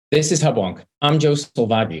This is Hubwonk. I'm Joe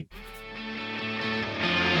Selvaggi.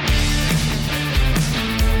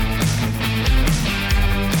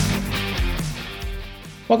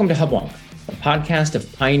 Welcome to Hubwonk, a podcast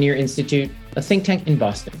of Pioneer Institute, a think tank in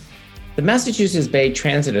Boston. The Massachusetts Bay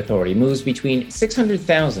Transit Authority moves between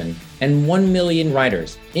 600,000 and 1 million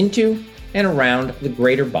riders into and around the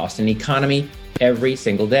greater Boston economy every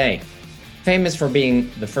single day. Famous for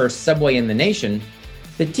being the first subway in the nation,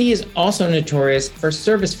 the T is also notorious for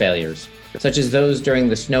service failures, such as those during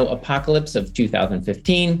the snow apocalypse of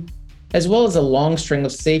 2015, as well as a long string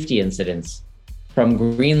of safety incidents, from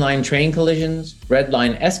Green Line train collisions, Red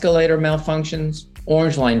Line escalator malfunctions,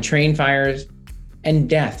 Orange Line train fires, and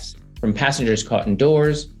deaths from passengers caught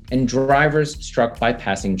indoors and drivers struck by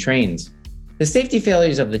passing trains. The safety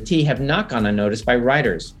failures of the T have not gone unnoticed by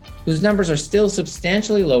riders, whose numbers are still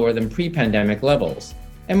substantially lower than pre-pandemic levels,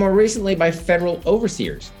 and more recently by federal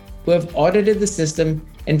overseers, who have audited the system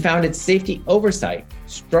and found its safety oversight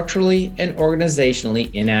structurally and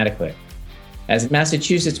organizationally inadequate. As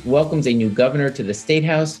Massachusetts welcomes a new governor to the State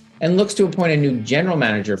House and looks to appoint a new general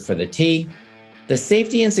manager for the T, the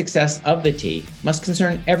safety and success of the T must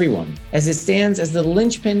concern everyone, as it stands as the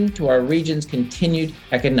linchpin to our region's continued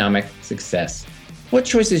economic success. What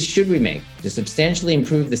choices should we make to substantially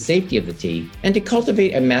improve the safety of the T and to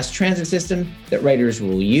cultivate a mass transit system that riders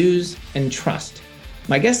will use and trust?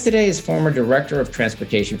 My guest today is former Director of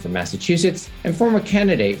Transportation for Massachusetts and former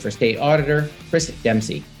candidate for State Auditor, Chris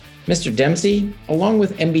Dempsey. Mr. Dempsey, along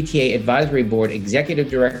with MBTA Advisory Board Executive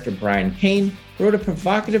Director Brian Payne, wrote a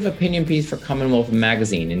provocative opinion piece for Commonwealth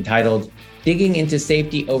magazine entitled "Digging into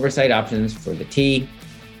Safety Oversight Options for the T.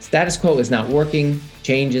 Status quo is not working,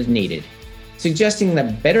 change is needed," suggesting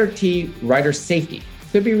that better T rider safety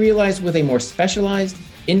could be realized with a more specialized,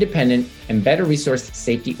 independent, and better resourced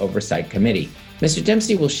safety oversight committee. Mr.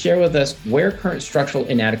 Dempsey will share with us where current structural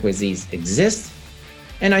inadequacies exist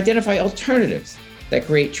and identify alternatives that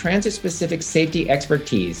create transit-specific safety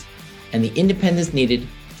expertise and the independence needed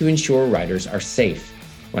to ensure riders are safe.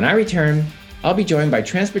 When I return, I'll be joined by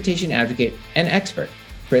transportation advocate and expert,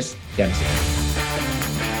 Chris Dempsey.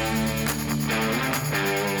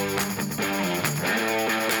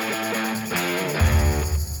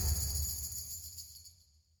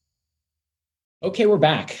 Okay, we're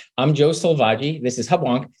back. I'm Joe Selvaggi. This is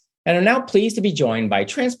Hubwonk, and I'm now pleased to be joined by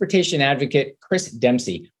transportation advocate Chris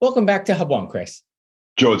Dempsey. Welcome back to Hubwonk, Chris.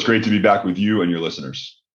 Joe, it's great to be back with you and your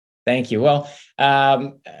listeners. Thank you. Well,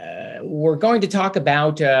 we're going to talk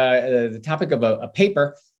about the topic of a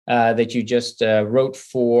paper that you just wrote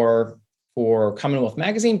for Commonwealth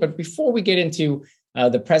magazine. But before we get into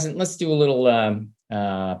the present, let's do a little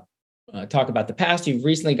talk about the past. You've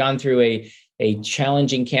recently gone through a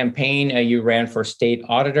challenging campaign. You ran for state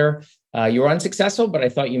auditor. You were unsuccessful, but I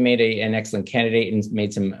thought you made an excellent candidate and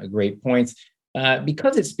made some great points.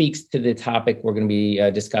 Because it speaks to the topic we're going to be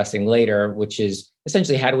discussing later, which is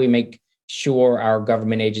essentially how do we make sure our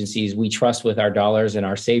government agencies we trust with our dollars and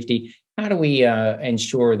our safety? How do we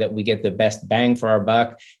ensure that we get the best bang for our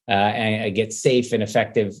buck and get safe and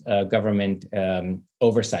effective government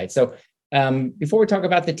oversight? So before we talk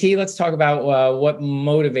about the T, let's talk about what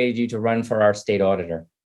motivated you to run for our state auditor.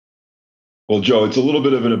 Well, Joe, it's a little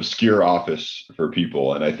bit of an obscure office for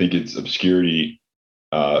people, and I think its obscurity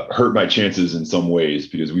hurt my chances in some ways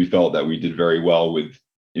because we felt that we did very well with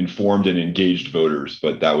informed and engaged voters,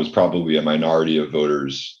 but that was probably a minority of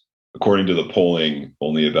voters. According to the polling,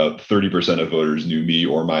 only about 30% of voters knew me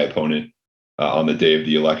or my opponent on the day of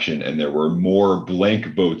the election, and there were more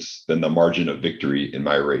blank votes than the margin of victory in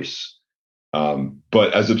my race.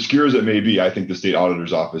 But as obscure as it may be, I think the state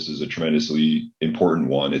auditor's office is a tremendously important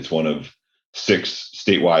one. It's one of 6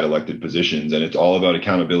 statewide elected positions, and it's all about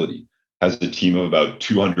accountability. Has a team of about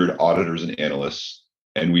 200 auditors and analysts,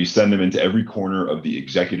 and we send them into every corner of the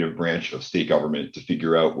executive branch of state government to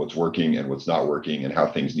figure out what's working and what's not working and how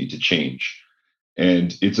things need to change.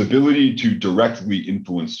 And its ability to directly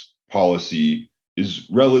influence policy is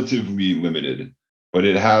relatively limited, but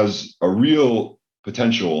it has a real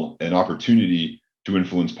potential and opportunity to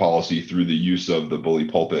influence policy through the use of the bully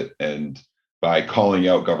pulpit and by calling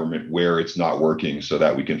out government where it's not working so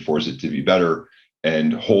that we can force it to be better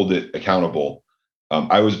and hold it accountable.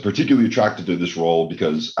 I was particularly attracted to this role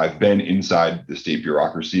because I've been inside the state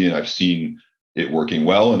bureaucracy and I've seen it working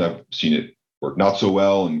well, and I've seen it work not so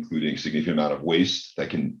well, including a significant amount of waste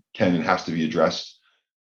that can and has to be addressed.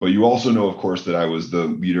 But you also know, of course, that I was the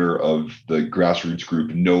leader of the grassroots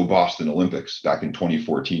group No Boston Olympics back in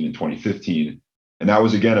 2014 and 2015. And that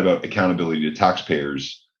was, again, about accountability to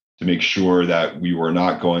taxpayers to make sure that we were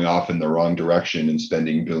not going off in the wrong direction and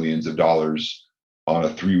spending billions of dollars on a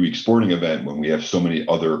 3-week sporting event when we have so many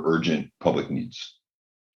other urgent public needs.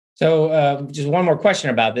 So just one more question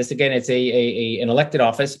about this. Again, it's an elected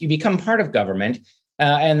office. You become part of government,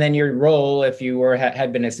 and then your role, if you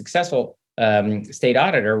had been a successful state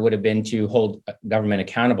auditor, would have been to hold government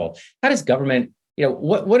accountable. How does government,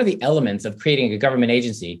 what are the elements of creating a government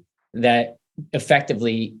agency that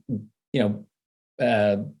effectively,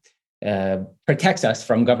 protects us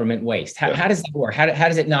from government waste? How does that work? How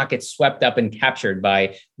does it not get swept up and captured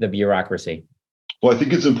by the bureaucracy? Well, I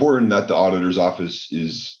think it's important that the auditor's office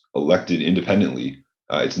is elected independently.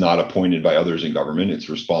 It's not appointed by others in government. It's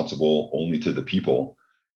responsible only to the people.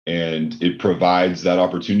 And it provides that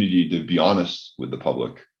opportunity to be honest with the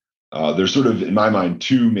public. There's sort of, in my mind,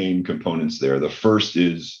 two main components there. The first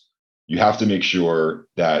is you have to make sure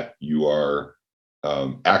that you are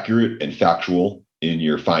accurate and factual in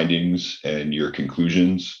your findings and your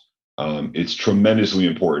conclusions. It's tremendously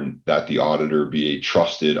important that the auditor be a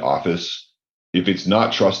trusted office. If it's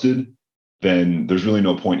not trusted, then there's really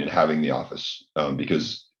no point in having the office,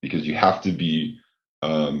 because you have to be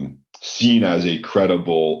seen as a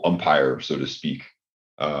credible umpire, so to speak,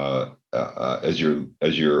 as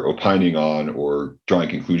you're opining on or drawing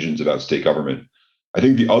conclusions about state government. I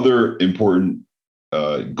think the other important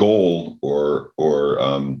goal or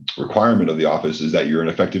requirement of the office is that you're an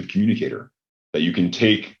effective communicator, that you can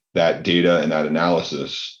take that data and that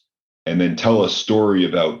analysis and then tell a story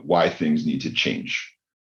about why things need to change.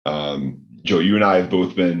 Joe, you and I have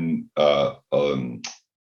both been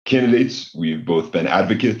candidates. We've both been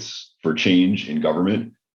advocates for change in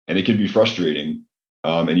government, and it can be frustrating.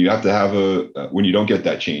 And you have to have when you don't get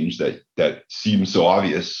that change that seems so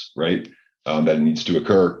obvious, right? That it needs to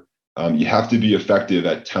occur. You have to be effective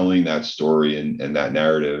at telling that story and that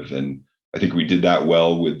narrative. And I think we did that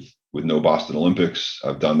well with No Boston Olympics.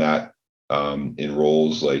 I've done that in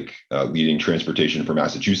roles like leading transportation for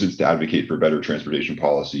Massachusetts to advocate for better transportation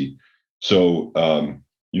policy. So,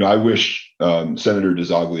 I wish Senator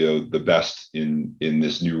DeZoglio the best in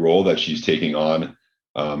this new role that she's taking on.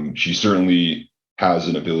 She certainly has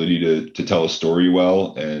an ability to tell a story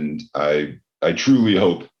well, and I truly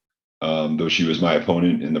hope, though she was my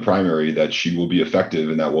opponent in the primary, that she will be effective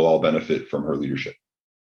and that we'll all benefit from her leadership.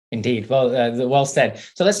 Indeed. Well said.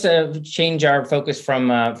 So let's change our focus from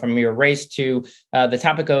your race to the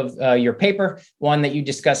topic of your paper, one that you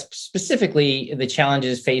discussed specifically the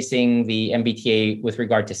challenges facing the MBTA with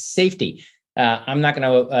regard to safety. I'm not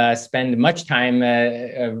going to spend much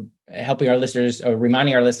time helping our listeners or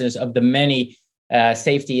reminding our listeners of the many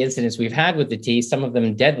safety incidents we've had with the T, some of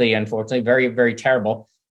them deadly, unfortunately, very, very terrible.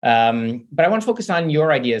 But I want to focus on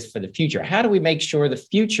your ideas for the future. How do we make sure the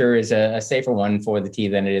future is a safer one for the T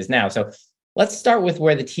than it is now? So let's start with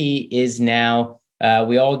where the T is now.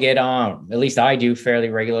 We all get on, at least I do fairly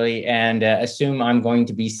regularly, and assume I'm going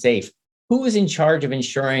to be safe. Who is in charge of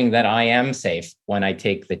ensuring that I am safe when I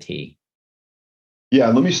take the T? Yeah,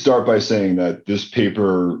 let me start by saying that this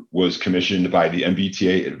paper was commissioned by the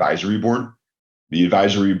MBTA Advisory Board. The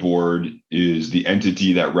advisory board is the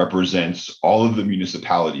entity that represents all of the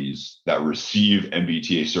municipalities that receive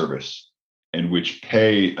MBTA service and which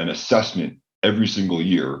pay an assessment every single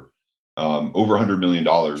year, over $100 million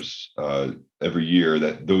every year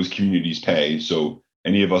that those communities pay. So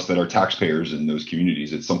any of us that are taxpayers in those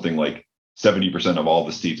communities, it's something like 70% of all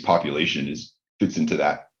the state's population fits into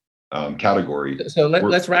that category. So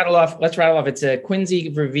let's rattle off. It's Quincy,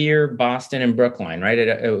 Revere, Boston, and Brookline, right?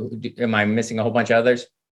 Am I missing a whole bunch of others?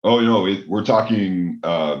 Oh no, we're talking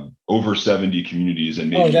over 70 communities and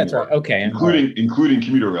maybe that's more, right. Okay, including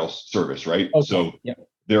commuter rail service, right? Okay. So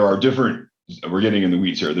there are different. We're getting in the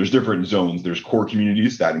weeds here. There's different zones. There's core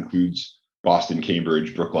communities that includes Boston,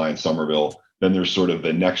 Cambridge, Brookline, Somerville. Then there's sort of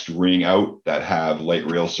the next ring out that have light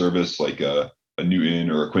rail service like a Newton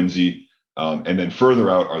or a Quincy. And then further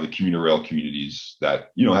out are the commuter rail communities that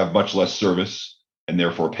have much less service and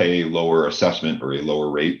therefore pay a lower assessment or a lower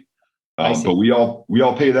rate. But we all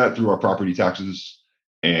pay that through our property taxes,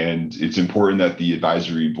 and it's important that the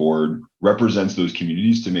advisory board represents those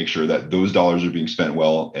communities to make sure that those dollars are being spent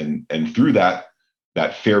well, and through that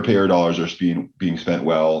fair payer dollars are being spent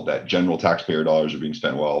well, that general taxpayer dollars are being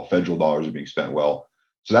spent well, federal dollars are being spent well.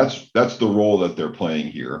 So that's the role that they're playing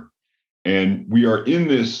here, and we are in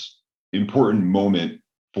this important moment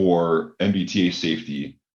for MBTA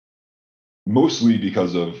safety, mostly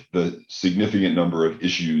because of the significant number of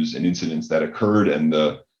issues and incidents that occurred and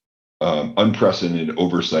the unprecedented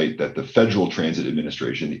oversight that the Federal Transit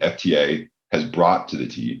Administration, the FTA, has brought to the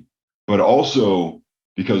T, but also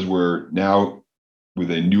because we're now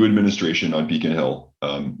with a new administration on Beacon Hill,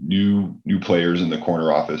 new players in the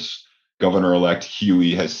corner office, Governor-elect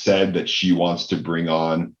Healy has said that she wants to bring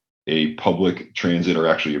on a public transit, or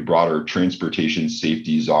actually a broader transportation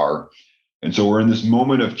safety czar. And so we're in this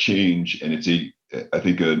moment of change, and it's I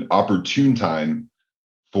think an opportune time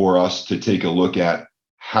for us to take a look at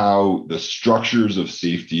how the structures of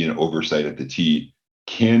safety and oversight at the T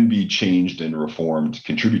can be changed and reformed to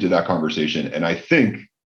contribute to that conversation. And I think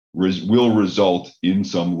will result in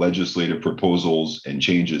some legislative proposals and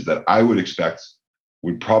changes that I would expect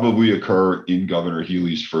would probably occur in Governor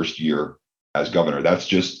Healy's first year as governor. That's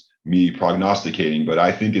just me prognosticating, but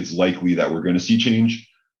I think it's likely that we're going to see change.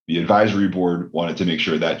 The advisory board wanted to make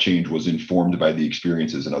sure that change was informed by the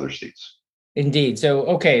experiences in other states. Indeed. So,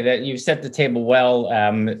 okay, that you've set the table well.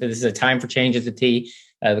 This is a time for change at the T.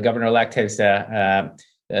 The governor-elect has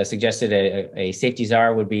suggested a safety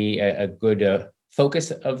czar would be a good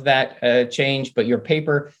focus of that change. But your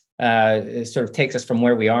paper sort of takes us from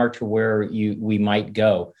where we are to where we might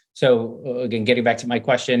go. So, again, getting back to my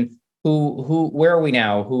question, where are we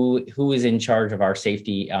now? Who is in charge of our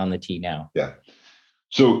safety on the T now? Yeah.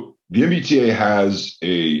 So the MBTA has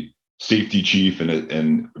a safety chief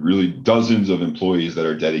and really dozens of employees that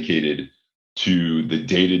are dedicated to the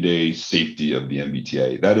day-to-day safety of the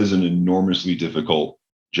MBTA. That is an enormously difficult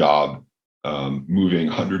job, moving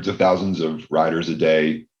hundreds of thousands of riders a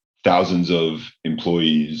day, thousands of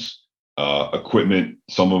employees, equipment,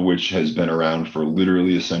 some of which has been around for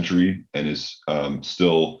literally a century and is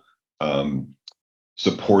still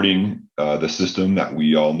supporting the system that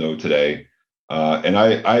we all know today. And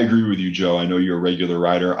I agree with you, Joe. I know you're a regular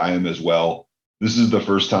rider. I am as well. This is the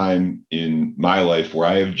first time in my life where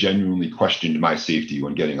I have genuinely questioned my safety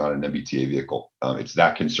when getting on an MBTA vehicle. It's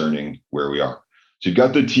that concerning where we are. So you've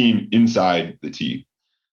got the team inside the T.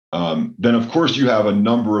 Then, of course, you have a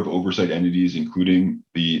number of oversight entities, including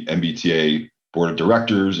the MBTA board of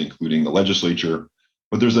directors, including the legislature.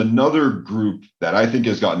 But there's another group that I think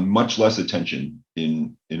has gotten much less attention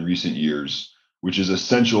in recent years, which is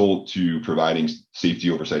essential to providing safety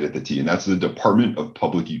oversight at the T, and that's the Department of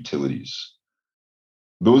Public Utilities.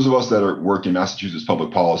 Those of us that work in Massachusetts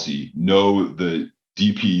public policy know the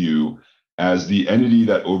DPU as the entity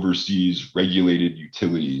that oversees regulated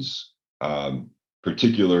utilities,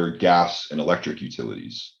 particular gas and electric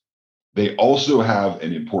utilities. They also have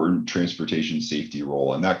an important transportation safety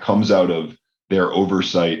role, and that comes out of their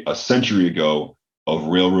oversight a century ago of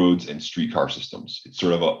railroads and streetcar systems. It's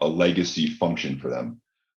sort of a legacy function for them.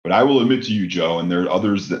 But I will admit to you, Joe, and there are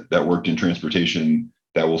others that worked in transportation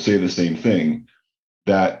that will say the same thing,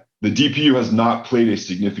 that the DPU has not played a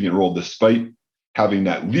significant role. Despite having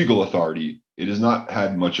that legal authority, it has not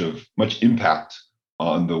had much impact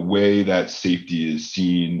on the way that safety is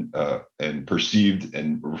seen and perceived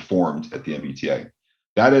and reformed at the MBTA.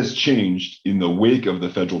 That has changed in the wake of the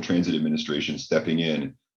Federal Transit Administration stepping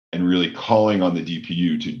in and really calling on the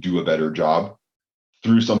DPU to do a better job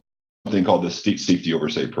through something called the State Safety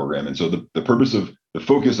Oversight Program. And so the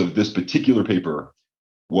focus of this particular paper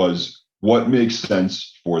was what makes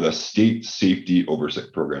sense for the State Safety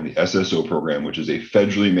Oversight Program, the SSO program, which is a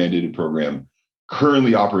federally mandated program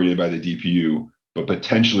currently operated by the DPU, but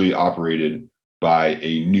potentially operated by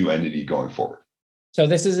a new entity going forward. So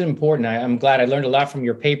this is important. I'm glad I learned a lot from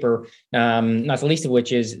your paper, not the least of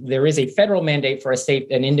which is there is a federal mandate for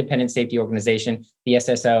an independent safety organization, the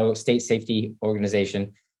SSO, State Safety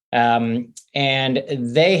Organization. And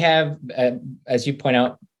they have, as you point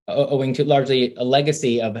out, owing to largely a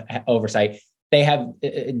legacy of oversight, they have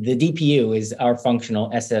the DPU is our functional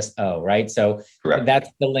SSO, right? So correct. That's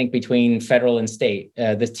the link between federal and state.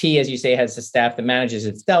 The T, as you say, has a staff that manages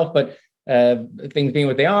itself, but things being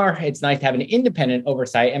what they are, it's nice to have an independent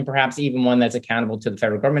oversight and perhaps even one that's accountable to the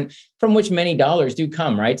federal government, from which many dollars do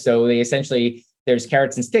come, right? So they essentially, there's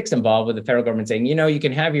carrots and sticks involved with the federal government saying, you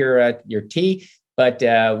can have your T, but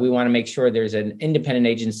we want to make sure there's an independent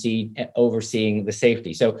agency overseeing the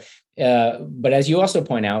safety. So, but as you also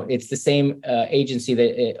point out, it's the same agency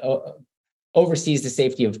that oversees the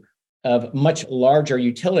safety of much larger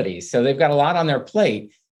utilities. So they've got a lot on their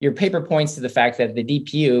plate. Your paper points to the fact that the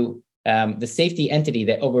DPU, the safety entity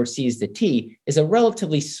that oversees the T, is a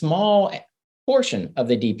relatively small portion of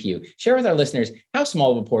the DPU. Share with our listeners, how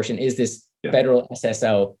small of a portion is this federal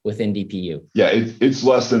SSO within DPU? Yeah, it's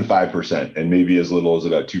less than 5% and maybe as little as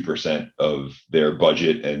about 2% of their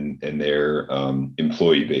budget and their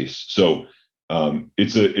employee base. So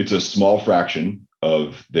it's a small fraction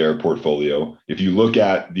of their portfolio. If you look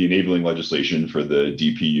at the enabling legislation for the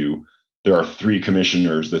DPU, there are 3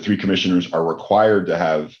 commissioners. The 3 commissioners are required to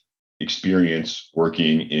have experience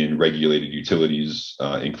working in regulated utilities,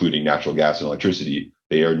 including natural gas and electricity.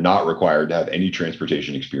 They are not required to have any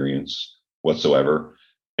transportation experience whatsoever.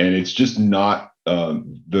 and it's just not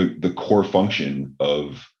the core function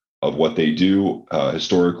of what they do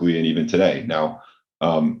historically and even today. Now,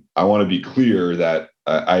 I want to be clear that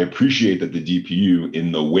I appreciate that the DPU,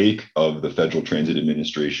 in the wake of the Federal Transit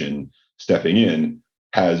Administration stepping in,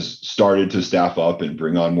 has started to staff up and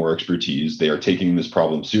bring on more expertise. They are taking this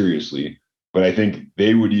problem seriously, but I think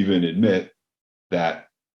they would even admit that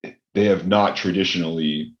they have not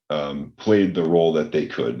traditionally played the role that they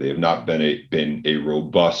could. They have not been a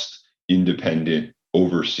robust, independent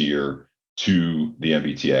overseer to the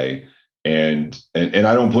MBTA, and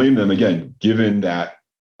I don't blame them, again, given that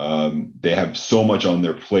they have so much on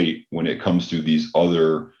their plate when it comes to these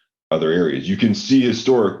other areas. You can see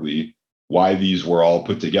historically why these were all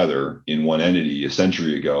put together in one entity a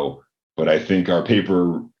century ago, but I think our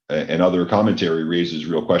paper and other commentary raises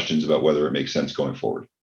real questions about whether it makes sense going forward.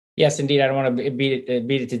 Yes, indeed. I don't want to beat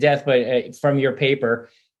it to death, but from your paper,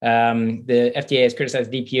 the FDA has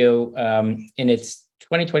criticized DPU in its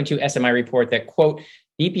 2022 SMI report that, quote,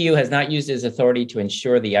 DPU has not used its authority to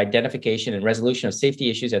ensure the identification and resolution of safety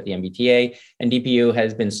issues at the MBTA, and DPU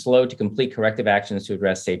has been slow to complete corrective actions to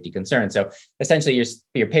address safety concerns. So essentially,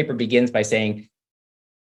 your paper begins by saying,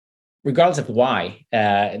 regardless of why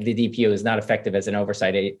the DPU is not effective as an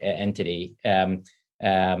oversight entity, it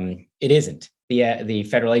isn't. The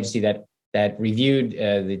federal agency that reviewed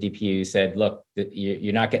the DPU said, look,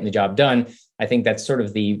 you're not getting the job done. I think that's sort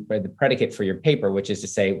of the predicate for your paper, which is to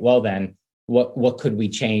say, well, then what could we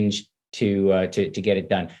change to get it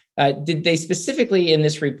done? Did they specifically in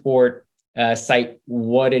this report cite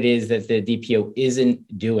what it is that the DPO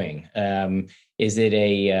isn't doing? Is it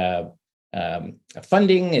a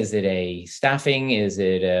funding? Is it a staffing? Is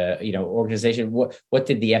it a organization? What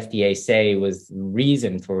did the FDA say was the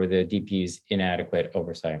reason for the DPU's inadequate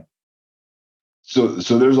oversight? So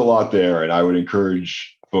there's a lot there, and I would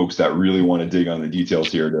encourage folks that really want to dig on the details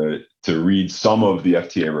here to read some of the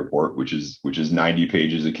FTA report, which is 90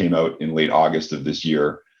 pages. It came out in late August of this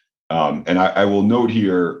year. And I will note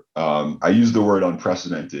here, I use the word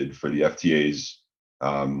unprecedented for the FTA's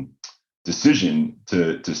decision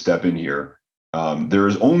to step in here. There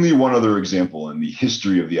is only one other example in the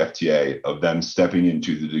history of the FTA of them stepping in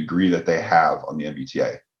to the degree that they have on the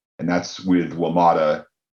MBTA, and that's with WMATA,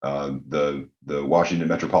 the Washington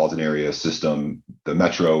metropolitan area system, the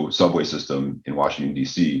metro subway system in Washington,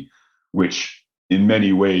 D.C., which in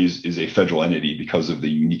many ways is a federal entity because of the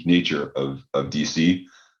unique nature of D.C.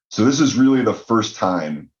 So this is really the first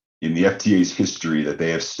time in the FTA's history that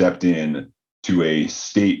they have stepped in to a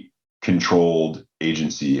state-controlled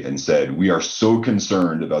agency and said, we are so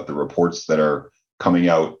concerned about the reports that are coming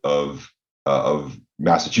out of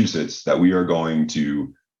Massachusetts that we are going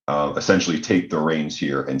to essentially take the reins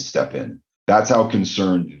here and step in. That's how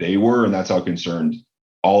concerned they were, and that's how concerned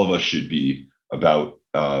all of us should be about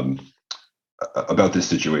this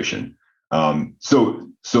situation. So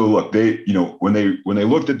look, they when they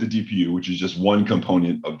looked at the DPU, which is just one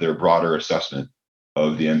component of their broader assessment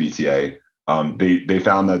of the MBTA, they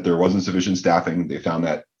found that there wasn't sufficient staffing. They found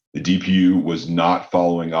that the DPU was not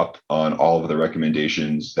following up on all of the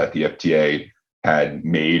recommendations that the FTA had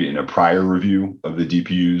made in a prior review of the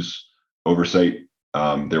DPU's oversight.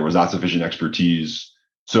 There was not sufficient expertise.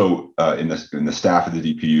 So in the staff of the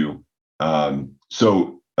DPU.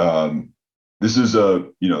 This is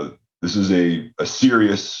a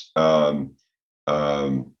serious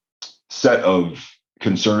set of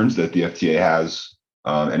concerns that the FTA has,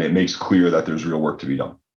 and it makes clear that there's real work to be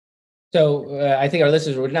done. So I think our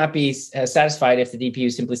listeners would not be satisfied if the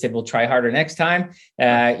DPU simply said, we'll try harder next time.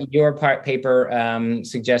 Your paper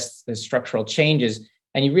suggests the structural changes,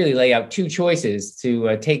 and you really lay out two choices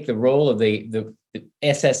to take the role of the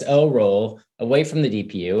SSO role away from the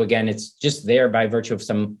DPU. Again, it's just there by virtue of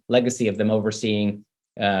some legacy of them overseeing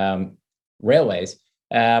railways,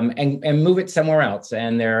 and move it somewhere else.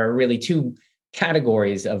 And there are really two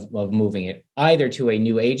categories of moving it, either to a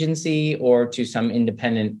new agency or to some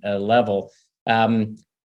independent level.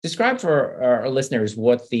 Describe for our listeners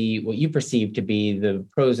what you perceive to be the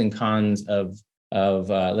pros and cons of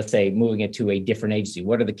let's say moving it to a different agency.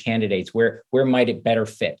 What are the candidates? Where might it better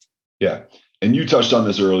fit? Yeah, and you touched on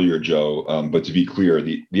this earlier, Joe. But to be clear,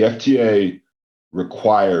 the FTA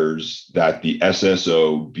requires that the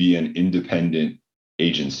SSO be an independent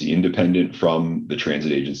agency, independent from the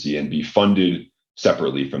transit agency, and be funded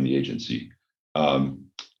separately from the agency. Now,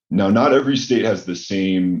 not every state has the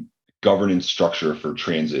same governance structure for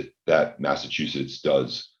transit that Massachusetts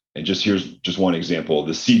does. And here's one example.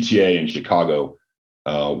 The CTA in Chicago,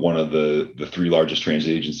 one of the three largest transit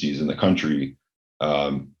agencies in the country,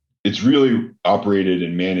 it's really operated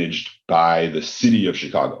and managed by the city of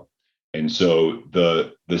Chicago. And so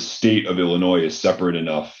the the state of Illinois is separate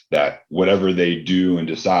enough that whatever they do and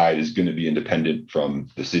decide is going to be independent from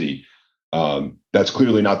the city. That's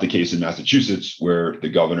clearly not the case in Massachusetts, where the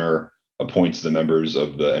governor appoints the members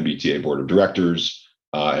of the MBTA board of directors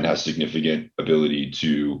and has significant ability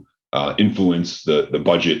to influence the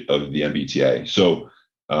budget of the MBTA. So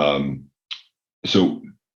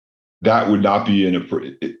that would not be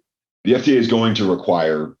the FDA is going to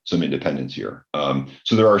require some independence here.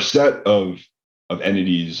 So there are a set of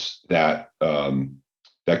entities that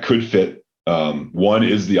could fit. One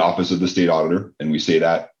is the Office of the State Auditor, and we say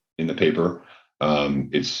that in the paper.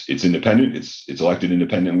 It's independent. It's elected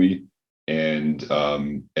independently, and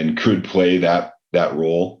could play that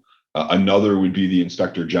role. Another would be the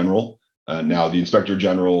Inspector General. Now, the Inspector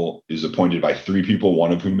General is appointed by three people,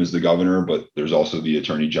 one of whom is the governor, but there's also the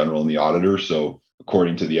Attorney General and the Auditor. So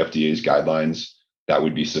according to the FDA's guidelines, that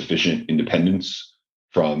would be sufficient independence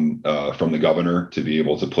from the governor to be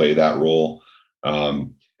able to play that role.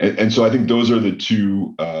 And so I think those are the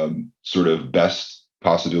two sort of best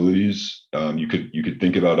possibilities. You could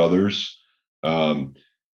think about others.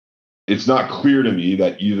 It's not clear to me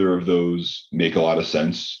that either of those make a lot of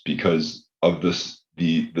sense because of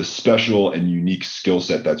the special and unique skill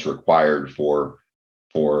set that's required for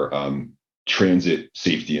transit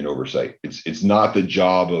safety and oversight. It's not the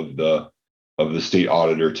job of the state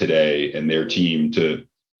auditor today and their team to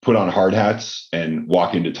put on hard hats and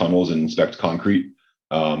walk into tunnels and inspect concrete,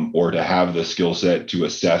 or to have the skill set to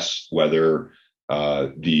assess whether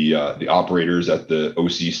the operators at the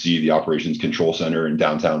OCC, the Operations Control Center in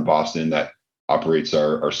downtown Boston that operates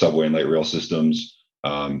our subway and light rail systems,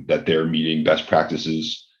 that they're meeting best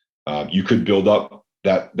practices. You could build up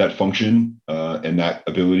that function and that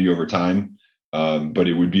ability over time, but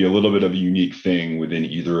it would be a little bit of a unique thing within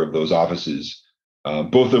either of those offices,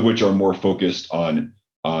 both of which are more focused on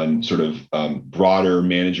sort of broader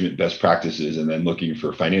management best practices and then looking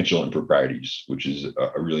for financial improprieties, which is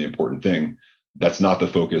a really important thing. That's not the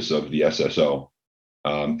focus of the SSO,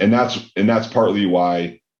 and that's partly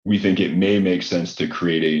why we think it may make sense to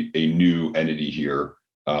create a new entity here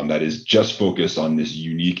that is just focused on this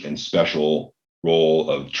unique and special role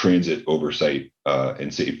of transit oversight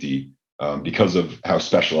and safety because of how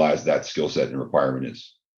specialized that skill set and requirement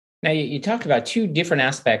is. Now, you talked about two different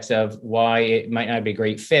aspects of why it might not be a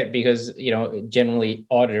great fit because, generally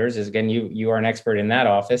auditors, as again, you are an expert in that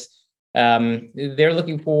office, they're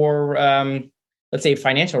looking for, let's say,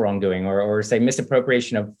 financial wrongdoing or say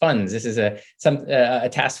misappropriation of funds. This is a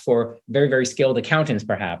task for very, very skilled accountants,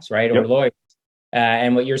 perhaps, right? Or lawyers.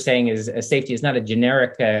 And what you're saying is safety is not a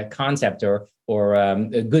generic concept, or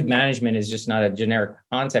good management is just not a generic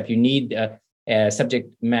concept. You need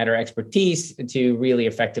subject matter expertise to really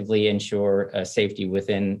effectively ensure safety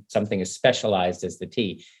within something as specialized as the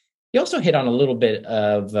T. You also hit on a little bit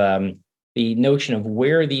of the notion of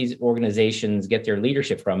where these organizations get their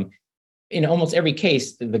leadership from. In almost every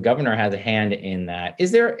case, the governor has a hand in that.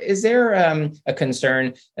 Is there a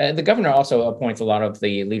concern? The governor also appoints a lot of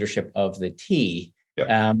the leadership of the T.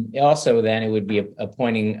 Yep. Also, then it would be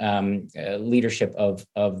appointing leadership of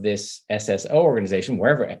this SSO organization,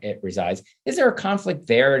 wherever it resides. Is there a conflict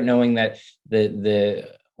there, knowing that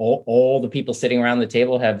all the people sitting around the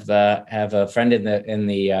table have a friend in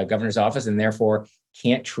the governor's office and therefore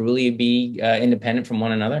can't truly be independent from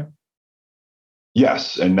one another?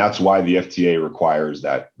 Yes, and that's why the FTA requires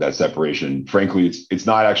that separation. Frankly, it's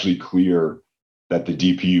not actually clear that the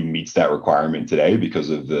DPU meets that requirement today because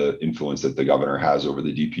of the influence that the governor has over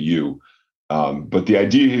the DPU. But the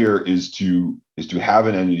idea here is to have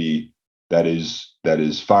an entity that is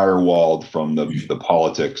firewalled from the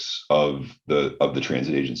politics of the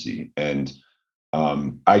transit agency. And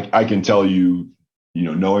I can tell you,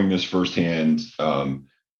 knowing this firsthand,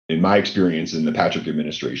 in my experience in the Patrick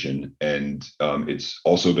administration, and it's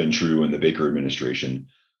also been true in the Baker administration,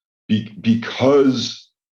 because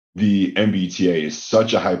the MBTA is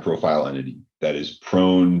such a high-profile entity that is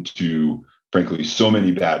prone to, frankly, so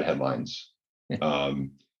many bad headlines.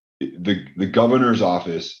 The governor's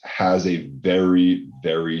office has a very,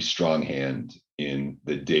 very strong hand in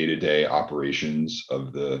the day-to-day operations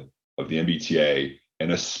of the MBTA,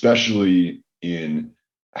 and especially in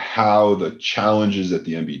how the challenges at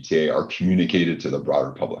the MBTA are communicated to the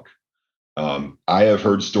broader public. I have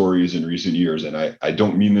heard stories in recent years, and I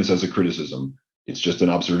don't mean this as a criticism, it's just an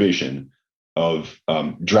observation of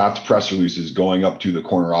draft press releases going up to the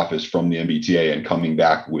corner office from the MBTA and coming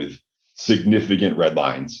back with significant red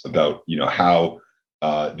lines about how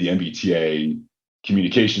the MBTA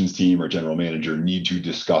communications team or general manager need to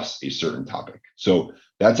discuss a certain topic. So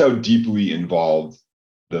that's how deeply involved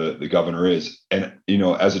the governor is. And,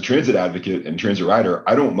 as a transit advocate and transit rider,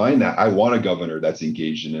 I don't mind that. I want a governor that's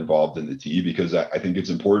engaged and involved in the T, because I think it's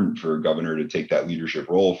important for a governor to take that leadership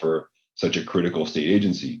role for such a critical state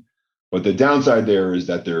agency. But the downside there is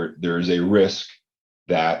that there is a risk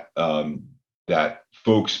that that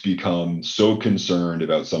folks become so concerned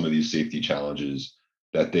about some of these safety challenges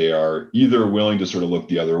that they are either willing to sort of look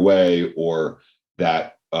the other way, or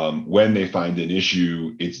that when they find an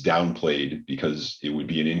issue, it's downplayed because it would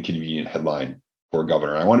be an inconvenient headline for a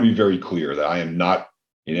governor. I want to be very clear that I am not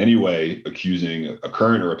in any way accusing a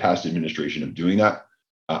current or a past administration of doing that.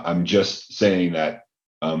 I'm just saying that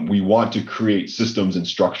we want to create systems and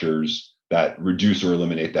structures that reduce or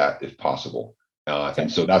eliminate that if possible.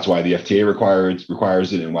 And so that's why the FTA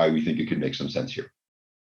requires it, and why we think it could make some sense here.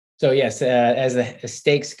 So yes, as the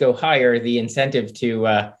stakes go higher, the incentive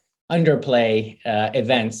to underplay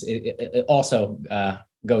events it also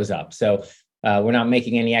goes up. So we're not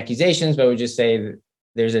making any accusations, but we just say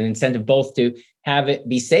there's an incentive both to have it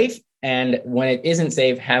be safe, and when it isn't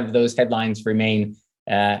safe, have those headlines remain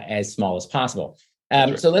as small as possible.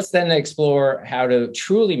 Right. So let's then explore how to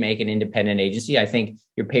truly make an independent agency. I think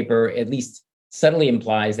your paper at least subtly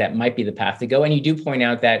implies that might be the path to go. And you do point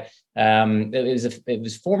out that it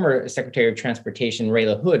was former Secretary of Transportation Ray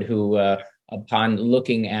LaHood who, upon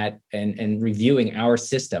looking at and reviewing our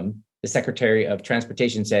system, the Secretary of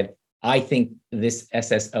Transportation said, "I think this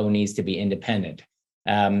SSO needs to be independent."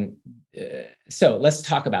 So let's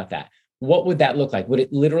talk about that. What would that look like? Would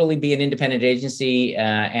it literally be an independent agency,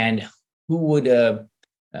 and who would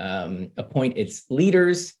appoint its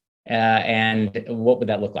leaders, and what would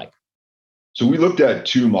that look like? So we looked at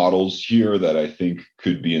two models here that I think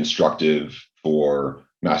could be instructive for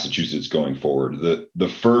Massachusetts going forward. The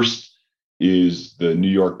first is the New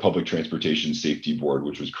York Public Transportation Safety Board,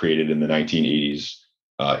 which was created in the 1980s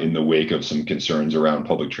in the wake of some concerns around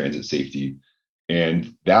public transit safety.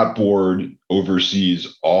 And that board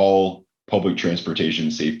oversees all public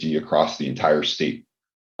transportation safety across the entire state.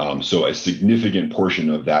 So a significant portion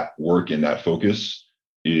of that work and that focus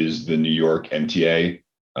is the New York MTA,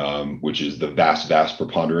 which is the vast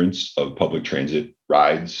preponderance of public transit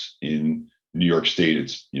rides in New York State.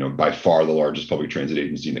 It's by far the largest public transit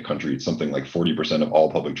agency in the country. It's something like 40% of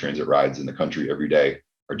all public transit rides in the country every day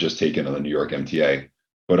are just taken on the New York MTA,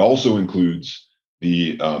 but also includes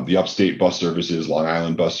the upstate bus services, Long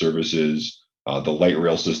Island bus services, the light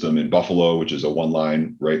rail system in Buffalo, which is a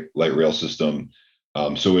one-line light rail system.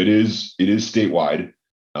 So it is statewide,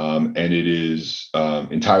 and it is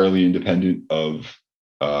entirely independent of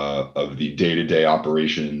the day-to-day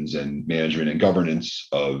operations and management and governance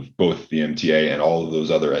of both the MTA and all of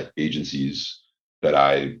those other agencies that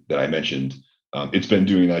I mentioned. It's been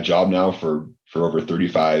doing that job now for over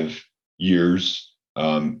 35 years,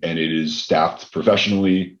 and it is staffed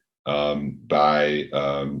professionally by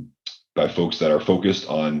folks that are focused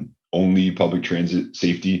on only public transit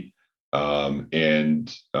safety,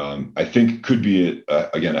 and I think could be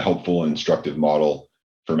again a helpful and instructive model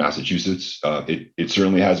for Massachusetts. It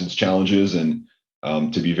certainly has its challenges, and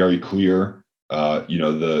to be very clear,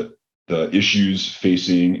 the issues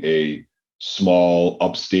facing a small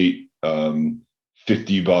upstate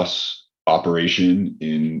 50 bus operation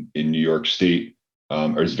in New York State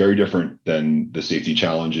is very different than the safety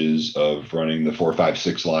challenges of running the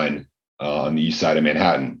 456 line on the east side of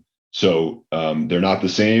Manhattan. So they're not the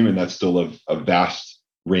same, and that's still a vast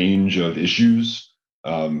range of issues.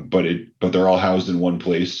 But they're all housed in one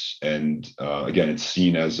place, and again, it's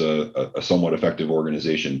seen as a somewhat effective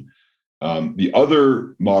organization. The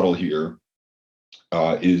other model here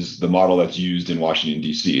is the model that's used in Washington,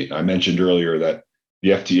 D.C. I mentioned earlier that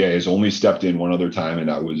the FTA has only stepped in one other time, and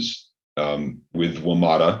that was with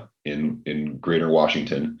WMATA in Greater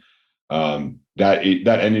Washington.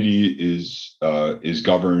 That entity is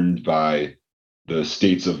governed by the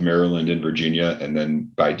states of Maryland and Virginia, and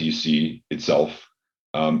then by D.C. itself.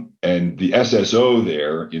 And the SSO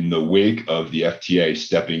there, in the wake of the FTA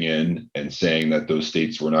stepping in and saying that those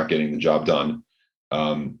states were not getting the job done,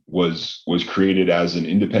 was created as an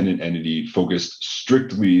independent entity focused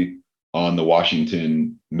strictly on the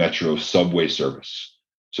Washington Metro subway service.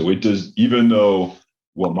 So it does, even though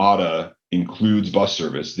WMATA includes bus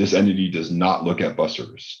service, this entity does not look at bus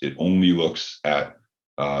service. It only looks at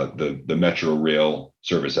the Metro rail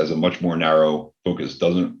service as a much more narrow focus,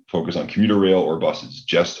 doesn't focus on commuter rail or buses,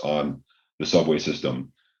 just on the subway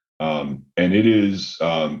system. And it's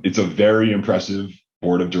a very impressive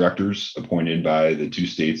board of directors appointed by the two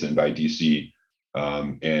states and by DC,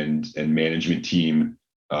 and management team.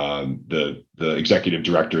 The executive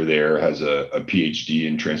director there has a PhD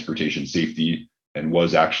in transportation safety and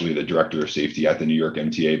was actually the director of safety at the New York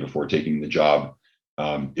MTA before taking the job.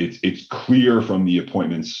 It's clear from the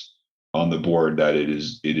appointments on the board that it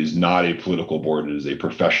is not a political board; it is a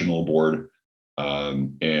professional board,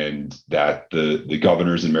 and that the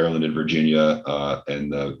governors in Maryland and Virginia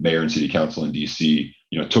and the mayor and city council in DC,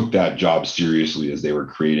 took that job seriously as they were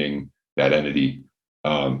creating that entity.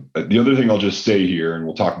 The other thing I'll just say here, and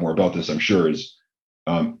we'll talk more about this, I'm sure, is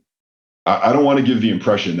I don't want to give the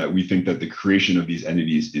impression that we think that the creation of these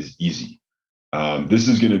entities is easy. This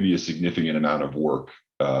is going to be a significant amount of work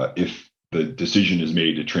if the decision is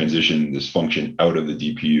made to transition this function out of the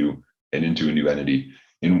DPU and into a new entity.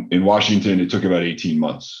 In Washington, it took about 18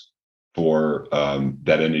 months for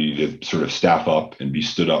that entity to sort of staff up and be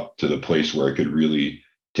stood up to the place where it could really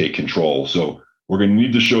take control. So we're going to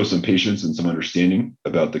need to show some patience and some understanding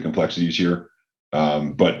about the complexities here.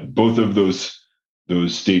 But both of those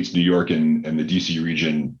states, New York and the DC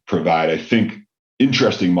region, provide, I think,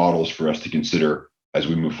 interesting models for us to consider as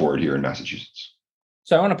we move forward here in Massachusetts.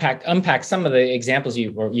 So I want to unpack some of the examples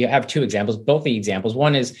you have two examples, both the examples.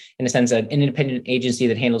 One is, in a sense, an independent agency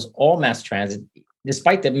that handles all mass transit.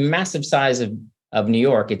 Despite the massive size of New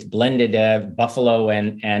York, it's blended Buffalo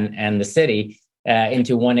and the city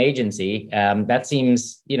into one agency. That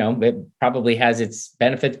seems, it probably has its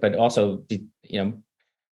benefits, but also,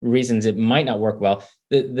 reasons it might not work well.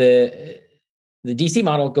 The DC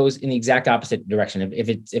model goes in the exact opposite direction. If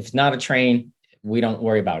it's not a train, we don't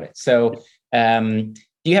worry about it. So do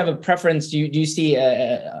you have a preference? Do you see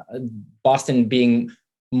Boston being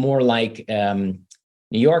more like New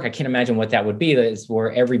York? I can't imagine what that would be. That's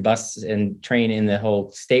where every bus and train in the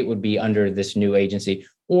whole state would be under this new agency,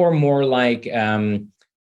 or more like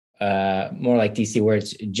DC, where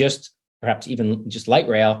it's just perhaps even just light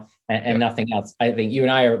rail and nothing else. I think you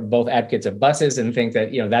and I are both advocates of buses and think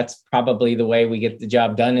that, that's probably the way we get the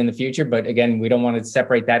job done in the future. But again, we don't want to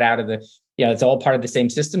separate that out of the, it's all part of the same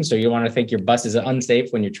system. So you don't want to think your bus is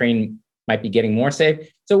unsafe when your train might be getting more safe.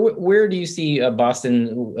 So where do you see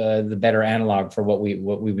Boston, the better analog for what we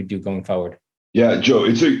would do going forward? Yeah, Joe,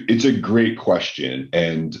 it's a great question.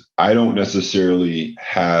 And I don't necessarily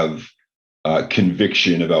have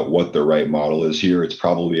conviction about what the right model is here. It's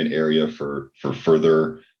probably an area for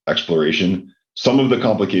further exploration. Some of the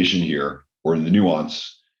complication here, or the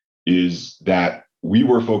nuance, is that we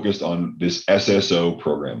were focused on this SSO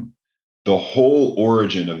program. The whole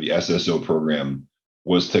origin of the SSO program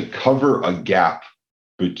was to cover a gap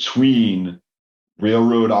between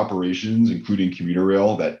railroad operations, including commuter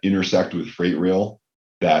rail, that intersect with freight rail,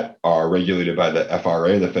 that are regulated by the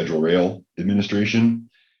FRA, the Federal Rail Administration,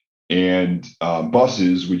 and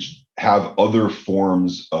buses, which have other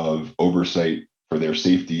forms of oversight for their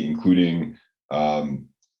safety, including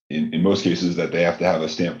in most cases that they have to have a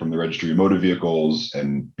stamp from the Registry of Motor Vehicles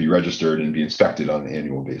and be registered and be inspected on an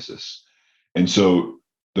annual basis. And so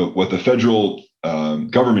what the federal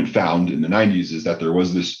government found in the 90s is that there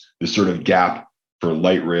was this sort of gap for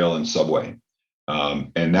light rail and subway.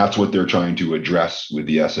 And that's what they're trying to address with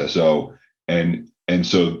the SSO. And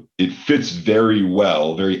so it fits very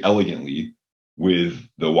well, very elegantly with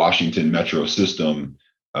the Washington Metro system,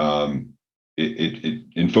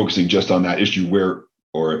 in focusing just on that issue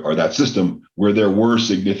or that system where there were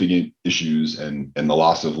significant issues and the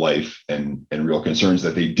loss of life and real concerns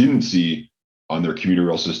that they didn't see on their commuter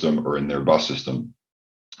rail system or in their bus system.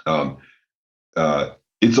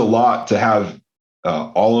 It's a lot to have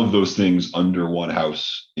all of those things under one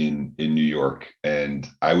house in New York, and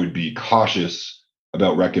I would be cautious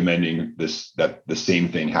about recommending that the same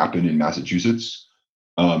thing happen in Massachusetts.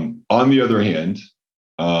 On the other hand,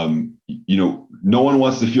 no one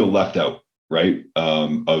wants to feel left out, right?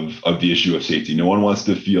 Of the issue of safety. No one wants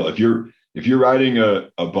to feel, if you're riding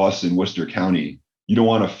a bus in Worcester County, you don't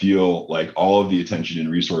want to feel like all of the attention and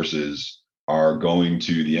resources are going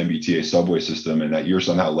to the MBTA subway system and that you're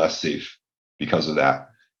somehow less safe because of that.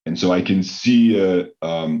 And so I can see a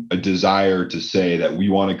desire to say that we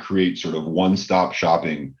want to create sort of one-stop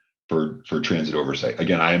shopping for transit oversight.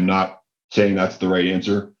 Again, I am not saying that's the right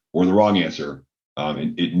answer or the wrong answer.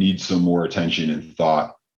 It needs some more attention and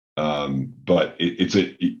thought. But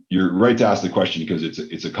you're right to ask the question because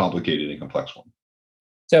it's a complicated and complex one.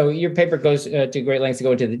 So your paper goes to great lengths to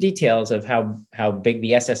go into the details of how big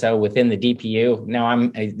the SSO within the DPU. Now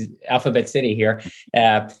I'm Alphabet City here,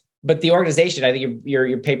 but the organization, I think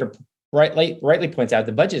your paper rightly points out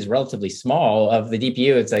the budget is relatively small of the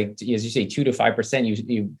DPU. It's like, as you say, 2 to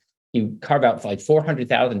 5%. You carve out like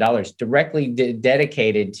 $400,000 directly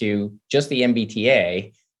dedicated to just the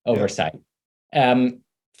MBTA oversight.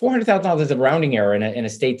 $400,000 is a rounding error in a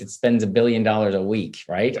state that spends $1 billion a week,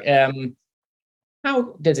 right?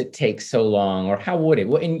 How does it take so long, or how would it?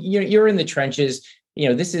 Well, and you're in the trenches.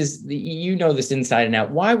 This is this inside and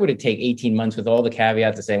out. Why would it take 18 months with all the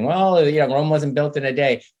caveats of saying, well, Rome wasn't built in a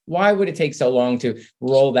day? Why would it take so long to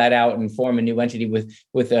roll that out and form a new entity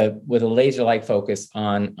with a laser-like focus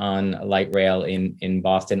on light rail in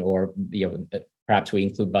Boston, or perhaps we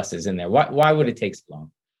include buses in there? Why would it take so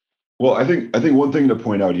long? Well, I think one thing to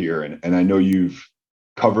point out here, and I know you've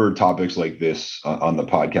covered topics like this on the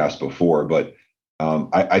podcast before, but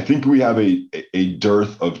I think we have a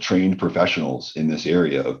dearth of trained professionals in this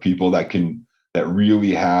area, of people that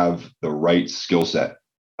really have the right skill set,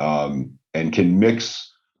 and can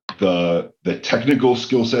mix the technical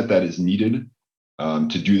skill set that is needed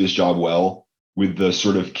to do this job well with the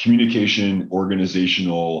sort of communication,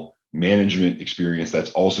 organizational management experience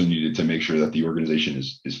that's also needed to make sure that the organization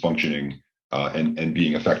is functioning and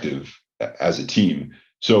being effective as a team.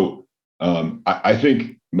 So I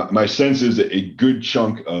think my sense is that a good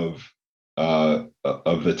chunk of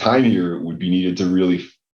the time here would be needed to really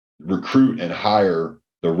recruit and hire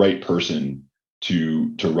the right person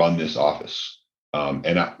to run this office.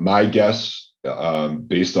 My guess,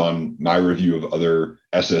 based on my review of other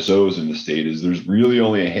SSOs in the state, is there's really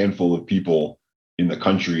only a handful of people in the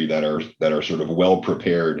country that are sort of well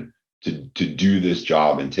prepared to do this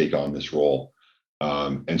job and take on this role.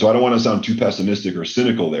 And so I don't want to sound too pessimistic or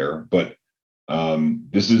cynical there, but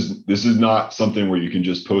this is not something where you can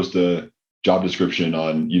just post a job description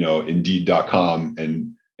on Indeed.com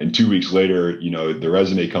and 2 weeks later the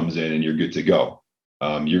resume comes in and you're good to go.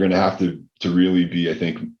 You're going to have to really be, I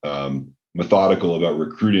think, methodical about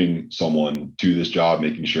recruiting someone to this job,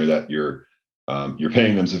 making sure that you're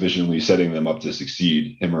paying them sufficiently, setting them up to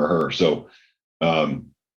succeed, him or her. So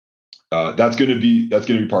that's going to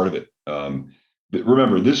be part of it. But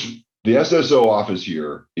remember, the SSO office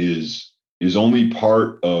here is only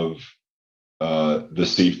part of the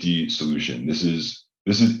safety solution. This is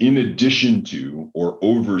in addition to or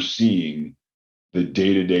overseeing the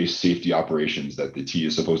day-to-day safety operations that the T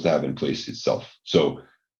is supposed to have in place itself. So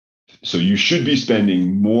you should be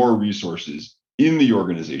spending more resources in the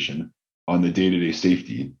organization on the day-to-day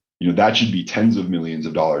safety. That should be tens of millions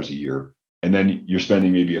of dollars a year. And then you're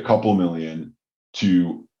spending maybe a couple million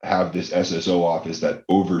to have this SSO office that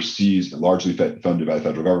oversees, largely funded by the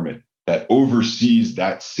federal government, that oversees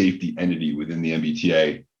that safety entity within the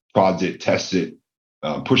MBTA, prods it, tests it,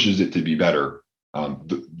 pushes it to be better.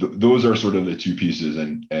 Those are sort of the two pieces.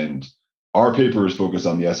 And our paper is focused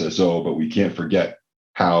on the SSO, but we can't forget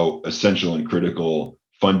how essential and critical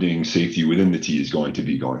funding safety within the T is going to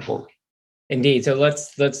be going forward. Indeed. So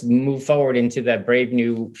let's move forward into that brave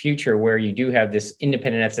new future where you do have this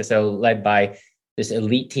independent SSO led by this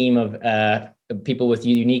elite team of people with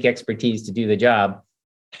unique expertise to do the job.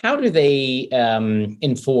 How do they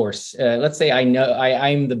enforce? Let's say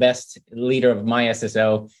I'm the best leader of my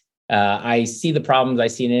SSO. I see the problems. I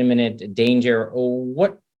see an imminent danger.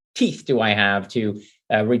 What teeth do I have to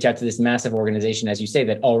reach out to this massive organization, as you say,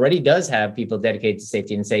 that already does have people dedicated to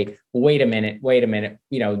safety, and say, wait a minute,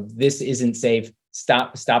 this isn't safe.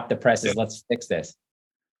 Stop the presses. Yeah. Let's fix this.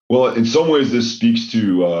 Well, in some ways, this speaks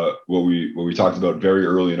to what we talked about very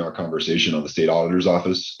early in our conversation on the state auditor's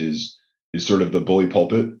office is sort of the bully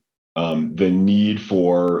pulpit, the need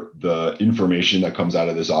for the information that comes out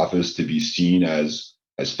of this office to be seen as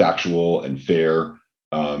factual and fair,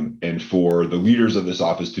 and for the leaders of this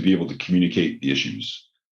office to be able to communicate the issues,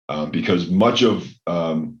 because much of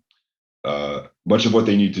what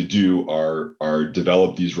they need to do are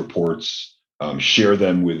develop these reports, share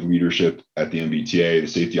them with leadership at the MBTA, the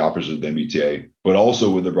safety officers of the MBTA, but also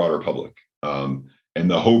with the broader public. And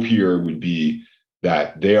the hope here would be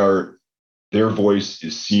that their voice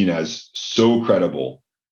is seen as so credible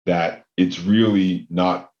that it's really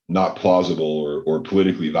not plausible or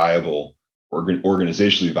politically viable or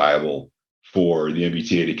organizationally viable for the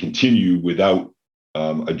MBTA to continue without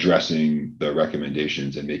addressing the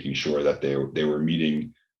recommendations and making sure that they were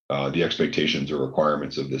meeting the expectations or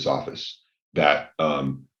requirements of this office. That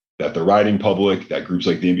the riding public, that groups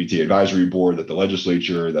like the MBTA Advisory Board, that the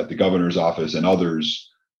legislature, that the governor's office, and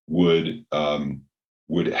others would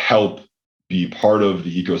help be part of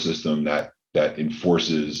the ecosystem that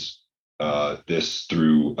enforces this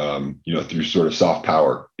through sort of soft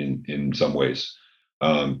power in some ways.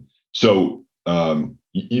 You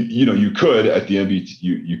could at the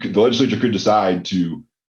MBTA, the legislature could decide to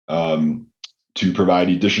provide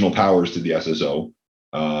additional powers to the SSO.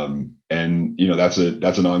 And that's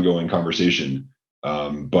an ongoing conversation.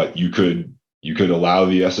 But you could allow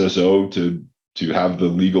the SSO to have the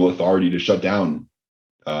legal authority to shut down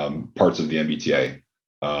parts of the MBTA.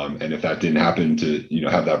 And if that didn't happen, to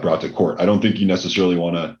have that brought to court. I don't think you necessarily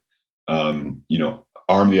want to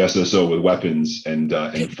arm the SSO with weapons and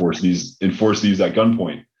enforce these at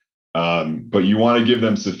gunpoint. But you want to give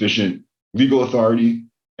them sufficient legal authority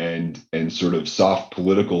and sort of soft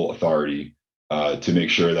political authority to make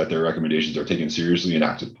sure that their recommendations are taken seriously and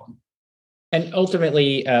acted upon. And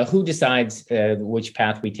ultimately, who decides which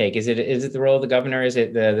path we take? Is it the role of the governor? Is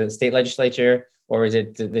it the state legislature, or is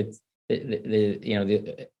it the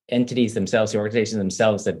entities themselves, the organizations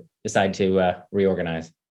themselves that decide to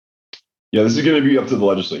reorganize? Yeah, this is going to be up to the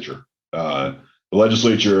legislature. The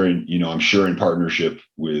legislature, and I'm sure in partnership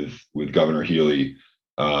with Governor Healy,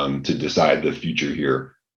 to decide the future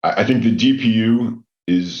here. I think the DPU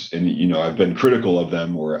is, and I've been critical of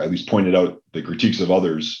them, or at least pointed out the critiques of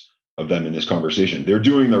others of them in this conversation. They're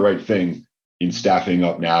doing the right thing in staffing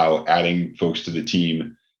up now, adding folks to the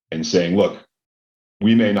team, and saying, look,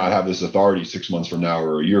 we may not have this authority 6 months from now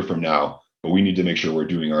or a year from now, but we need to make sure we're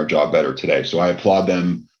doing our job better today. So I applaud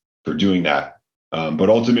them for doing that. But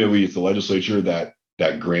ultimately, it's the legislature that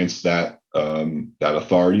grants that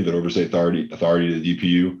authority, that oversight authority to the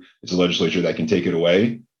DPU. It's the legislature that can take it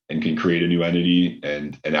away and can create a new entity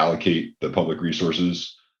and allocate the public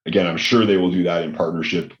resources. Again, I'm sure they will do that in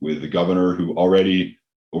partnership with the governor, who already,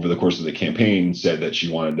 over the course of the campaign, said that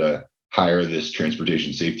she wanted to hire this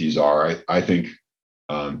transportation safety czar. I think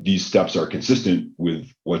these steps are consistent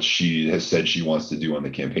with what she has said she wants to do on the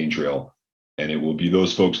campaign trail. And it will be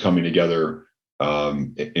those folks coming together,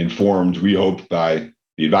 informed, we hope, by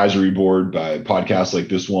the advisory board, by podcasts like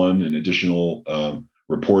this one, and additional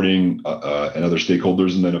reporting and other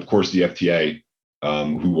stakeholders. And then, of course, the FTA,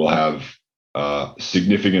 who will have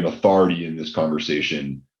significant authority in this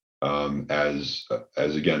conversation, as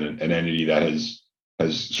again, an entity that has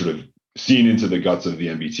sort of seen into the guts of the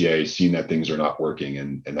MBTA, seen that things are not working,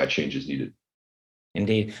 and that change is needed.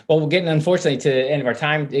 Indeed. Well, we're getting, unfortunately, to the end of our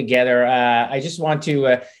time together. I just want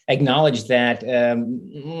to acknowledge that,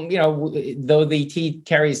 though the T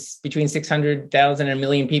carries between 600,000 and 1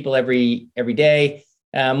 million people every day,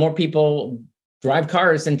 more people drive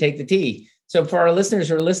cars than take the T. So for our listeners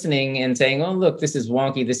who are listening and saying, oh, look, this is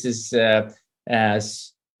wonky, this is,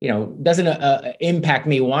 doesn't impact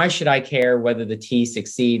me, why should I care whether the T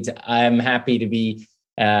succeeds? I'm happy to be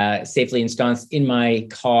safely ensconced in my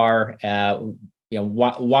car.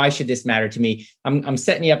 Why should this matter to me? I'm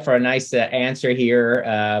setting you up for a nice answer here.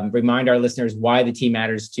 Remind our listeners why the T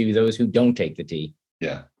matters to those who don't take the T.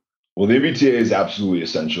 Yeah. Well, the MBTA is absolutely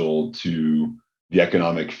essential to the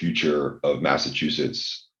economic future of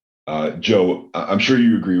Massachusetts. Joe, I'm sure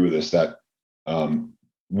you agree with this, that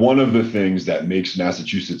one of the things that makes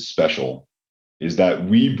Massachusetts special is that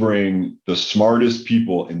we bring the smartest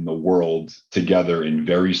people in the world together in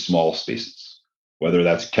very small spaces, whether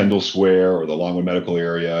that's Kendall Square or the Longwood Medical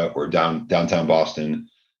Area or downtown Boston.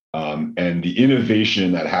 And the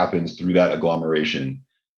innovation that happens through that agglomeration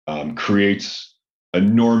creates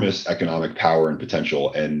enormous economic power and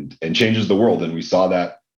potential, and changes the world. And we saw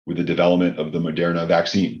that with the development of the Moderna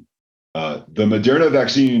vaccine. The Moderna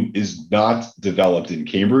vaccine is not developed in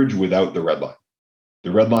Cambridge without the Red Line.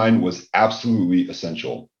 The Red Line was absolutely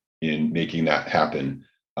essential in making that happen.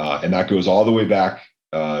 And that goes all the way back.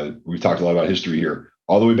 We've talked a lot about history here,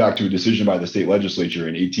 all the way back to a decision by the state legislature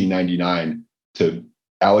in 1899 to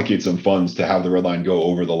allocate some funds to have the Red Line go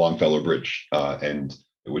over the Longfellow Bridge, and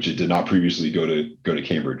which it did not previously go to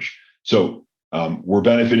Cambridge. So we're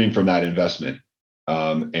benefiting from that investment.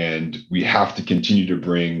 And we have to continue to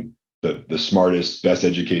bring the smartest, best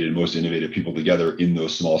educated, most innovative people together in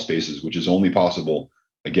those small spaces, which is only possible,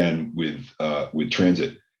 again, with transit.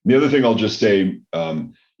 And the other thing I'll just say,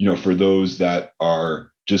 for those that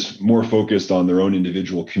are just more focused on their own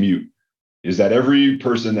individual commute, is that every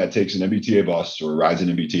person that takes an MBTA bus or rides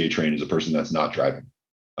an MBTA train is a person that's not driving.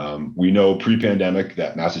 We know pre-pandemic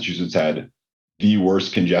that Massachusetts had the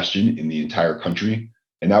worst congestion in the entire country,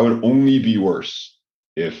 and that would only be worse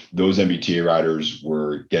if those MBTA riders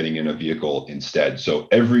were getting in a vehicle instead. So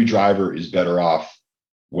every driver is better off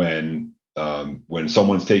when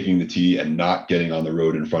someone's taking the T and not getting on the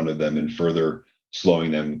road in front of them and further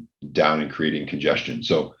slowing them down and creating congestion.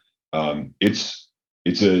 So it's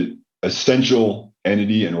a essential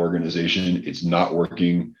entity and organization. It's not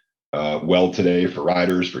working well today for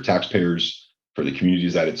riders, for taxpayers, for the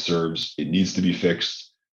communities that it serves. It needs to be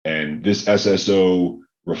fixed. And this SSO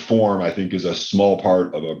reform, I think, is a small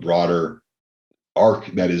part of a broader arc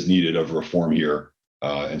that is needed of reform here.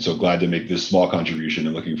 And so glad to make this small contribution,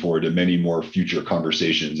 and looking forward to many more future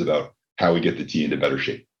conversations about how we get the T into better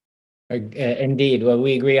shape. Indeed. Well,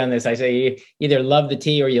 we agree on this. I say you either love the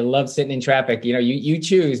tea or you love sitting in traffic. You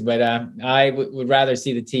choose, but I would rather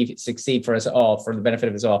see the tea succeed for us all, for the benefit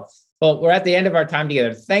of us all. Well, we're at the end of our time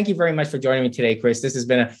together. Thank you very much for joining me today, Chris. This has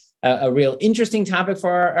been a real interesting topic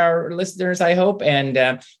for our listeners, I hope. And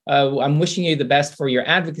I'm wishing you the best for your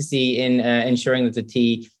advocacy in ensuring that the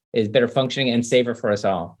tea is better functioning and safer for us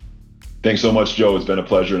all. Thanks so much, Joe. It's been a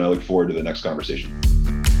pleasure, and I look forward to the next conversation.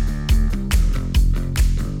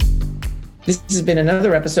 This has been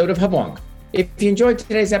another episode of Hubwonk. If you enjoyed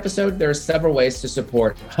today's episode, there are several ways to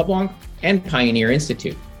support Hubwonk and Pioneer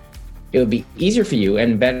Institute. It would be easier for you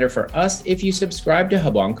and better for us if you subscribe to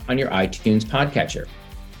Hubwonk on your iTunes podcatcher.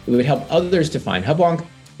 It would help others to find Hubwonk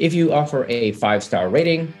if you offer a 5-star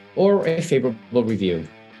rating or a favorable review.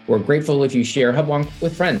 We're grateful if you share Hubwonk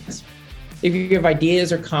with friends. If you have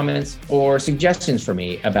ideas or comments or suggestions for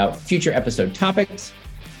me about future episode topics,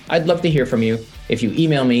 I'd love to hear from you if you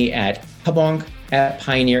email me at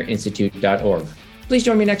hubwonk@pioneerinstitute.org. Please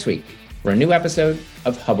join me next week for a new episode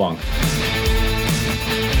of Hubwonk.